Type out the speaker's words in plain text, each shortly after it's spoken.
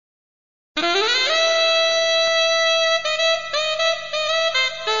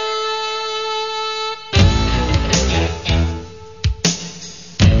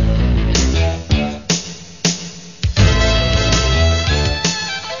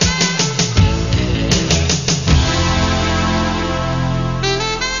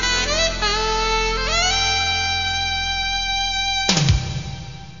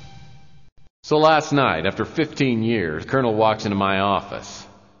So last night, after 15 years, the Colonel walks into my office.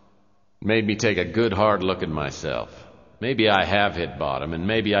 Made me take a good hard look at myself. Maybe I have hit bottom, and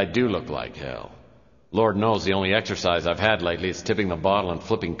maybe I do look like hell. Lord knows the only exercise I've had lately is tipping the bottle and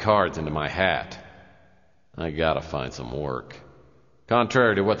flipping cards into my hat. I gotta find some work.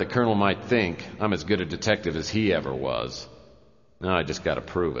 Contrary to what the Colonel might think, I'm as good a detective as he ever was. Now I just gotta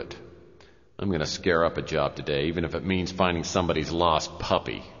prove it. I'm gonna scare up a job today, even if it means finding somebody's lost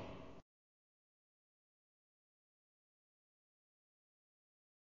puppy.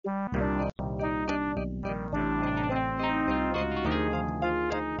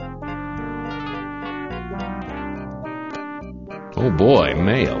 Oh boy,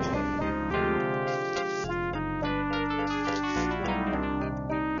 mail.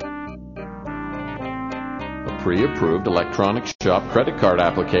 A pre-approved electronic shop credit card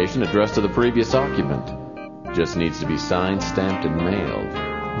application addressed to the previous occupant. Just needs to be signed, stamped, and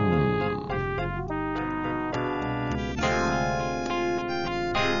mailed.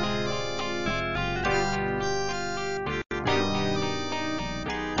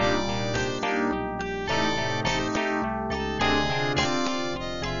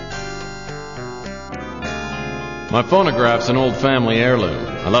 My phonograph's an old family heirloom.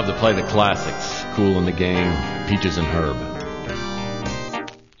 I love to play the classics. Kool and the Gang, Peaches and Herb.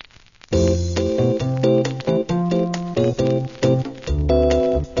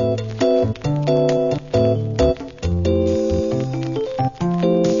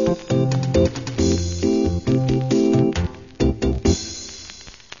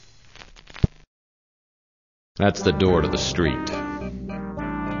 That's the door to the street.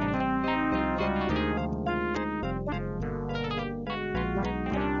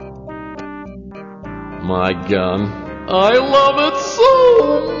 My gun. I love it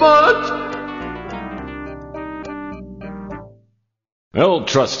so much! Old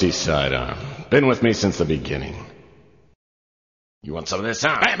trusty sidearm. Been with me since the beginning. You want some of this,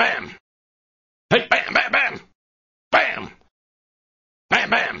 huh? Bam, bam! Hey, bam, bam, bam! Bam! Bam,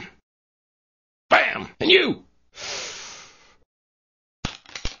 bam! Bam! And you!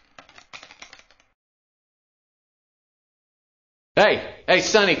 Hey,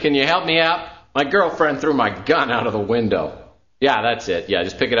 Sonny, can you help me out? My girlfriend threw my gun out of the window. Yeah, that's it. Yeah,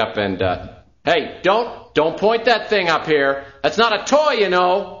 just pick it up and, Hey, don't point that thing up here. That's not a toy, you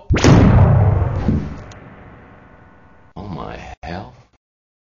know. Oh, my hell.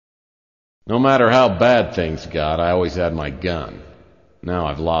 No matter how bad things got, I always had my gun. Now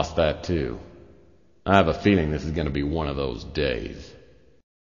I've lost that, too. I have a feeling this is going to be one of those days.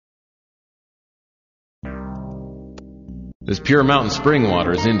 This pure mountain spring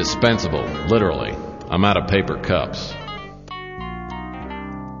water is indispensable, literally. I'm out of paper cups.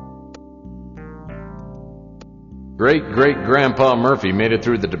 Great-great-grandpa Murphy made it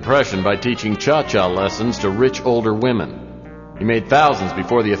through the Depression by teaching cha-cha lessons to rich older women. He made thousands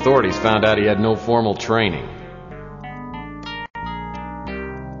before the authorities found out he had no formal training.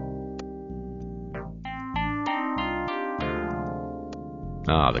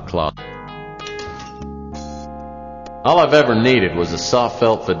 Ah, the closet. All I've ever needed was a soft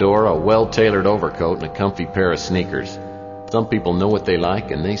felt fedora, a well-tailored overcoat, and a comfy pair of sneakers. Some people know what they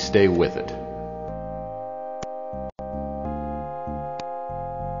like, and they stay with it.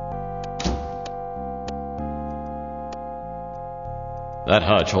 That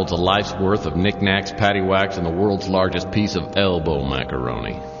hutch holds a life's worth of knickknacks, paddywhacks, and the world's largest piece of elbow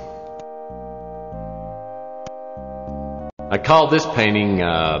macaroni. I call this painting,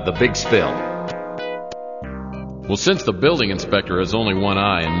 The Big Spill. Well, since the building inspector has only one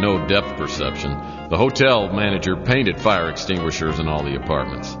eye and no depth perception, the hotel manager painted fire extinguishers in all the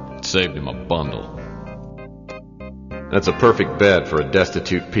apartments. It saved him a bundle. That's a perfect bed for a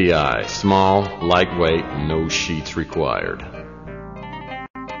destitute PI. Small, lightweight, no sheets required.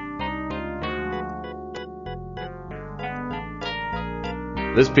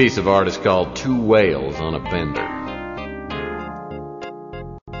 This piece of art is called Two Whales on a Bender.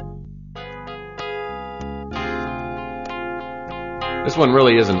 This one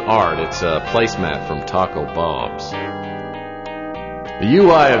really isn't art, it's a placemat from Taco Bob's. The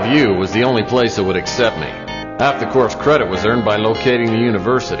UI of U was the only place that would accept me. Half the course credit was earned by locating the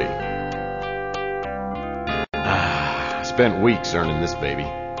university. I spent weeks earning this baby.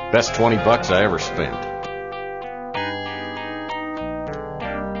 Best $20 I ever spent.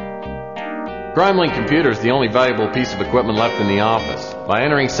 CrimeLink Computer is the only valuable piece of equipment left in the office. By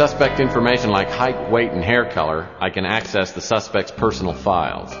entering suspect information like height, weight, and hair color, I can access the suspect's personal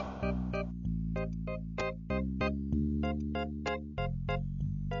files.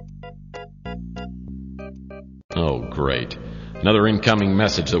 Oh, great. Another incoming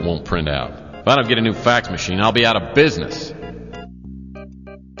message that won't print out. I don't get a new fax machine, I'll be out of business.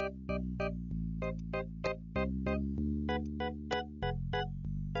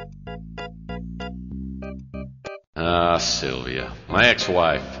 Sylvia, my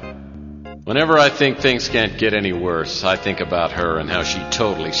ex-wife. Whenever I think things can't get any worse, I think about her and how she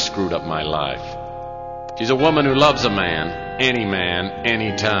totally screwed up my life. She's a woman who loves a man,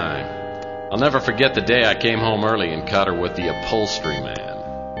 any time. I'll never forget the day I came home early and caught her with the upholstery man.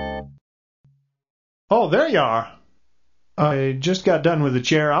 Oh, there you are. I just got done with the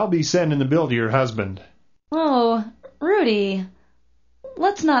chair. I'll be sending the bill to your husband. Oh, Rudy.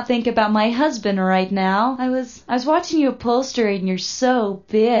 Let's not think about my husband right now. I was watching you upholster and you're so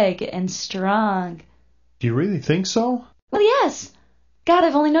big and strong. Do you really think so? Well, yes. God,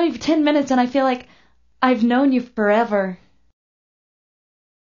 I've only known you for 10 minutes and I feel like I've known you forever.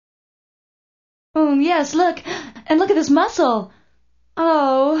 Oh, yes, look. And look at this muscle.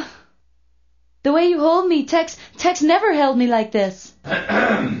 Oh. The way you hold me, Tex never held me like this.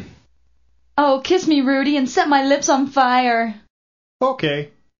 Oh, kiss me, Rudy, and set my lips on fire. Okay.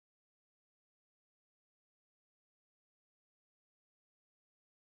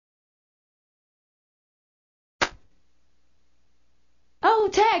 Oh,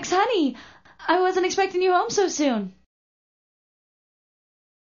 Tex, honey, I wasn't expecting you home so soon.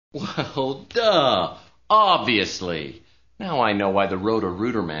 Well, duh. Obviously. Now I know why the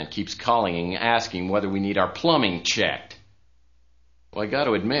Roto-Rooter man keeps calling and asking whether we need our plumbing checked. Well, I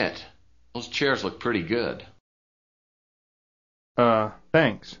gotta admit, those chairs look pretty good.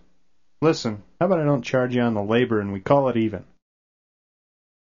 Thanks. Listen, how about I don't charge you on the labor and we call it even?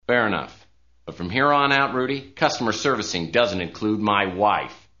 Fair enough. But from here on out, Rudy, customer servicing doesn't include my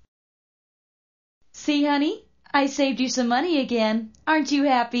wife. See, honey? I saved you some money again. Aren't you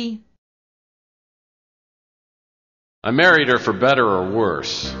happy? I married her for better or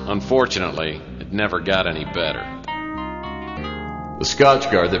worse. Unfortunately, it never got any better. The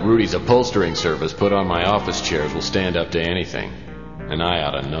Scotch Guard that Rudy's upholstering service put on my office chairs will stand up to anything. And I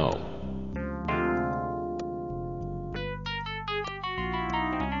ought to know.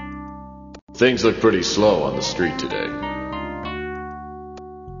 Things look pretty slow on the street today.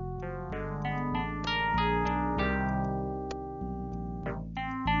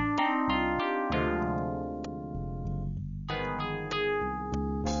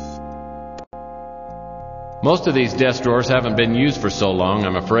 Most of these desk drawers haven't been used for so long,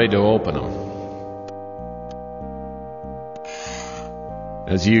 I'm afraid to open them.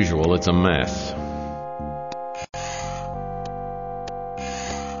 As usual, it's a mess.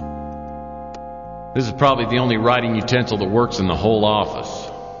 This is probably the only writing utensil that works in the whole office.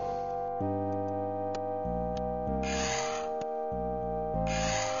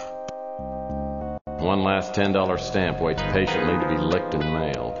 One last $10 stamp waits patiently to be licked and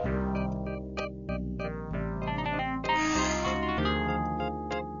mailed.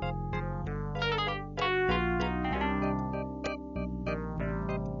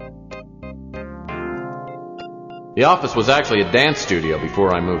 The office was actually a dance studio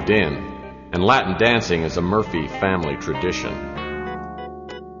before I moved in, and Latin dancing is a Murphy family tradition.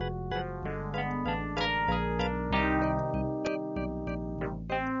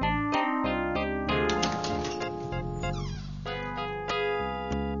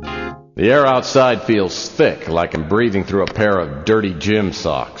 The air outside feels thick, like I'm breathing through a pair of dirty gym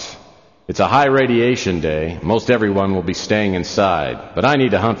socks. It's a high radiation day. Most everyone will be staying inside, but I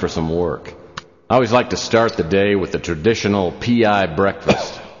need to hunt for some work. I always like to start the day with the traditional PI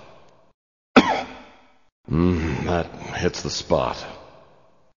breakfast. That hits the spot.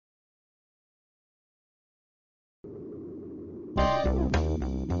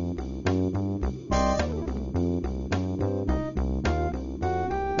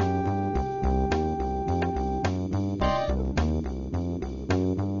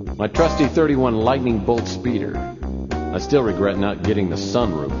 My trusty 31 lightning bolt speeder. I still regret not getting the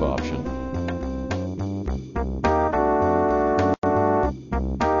sunroof option.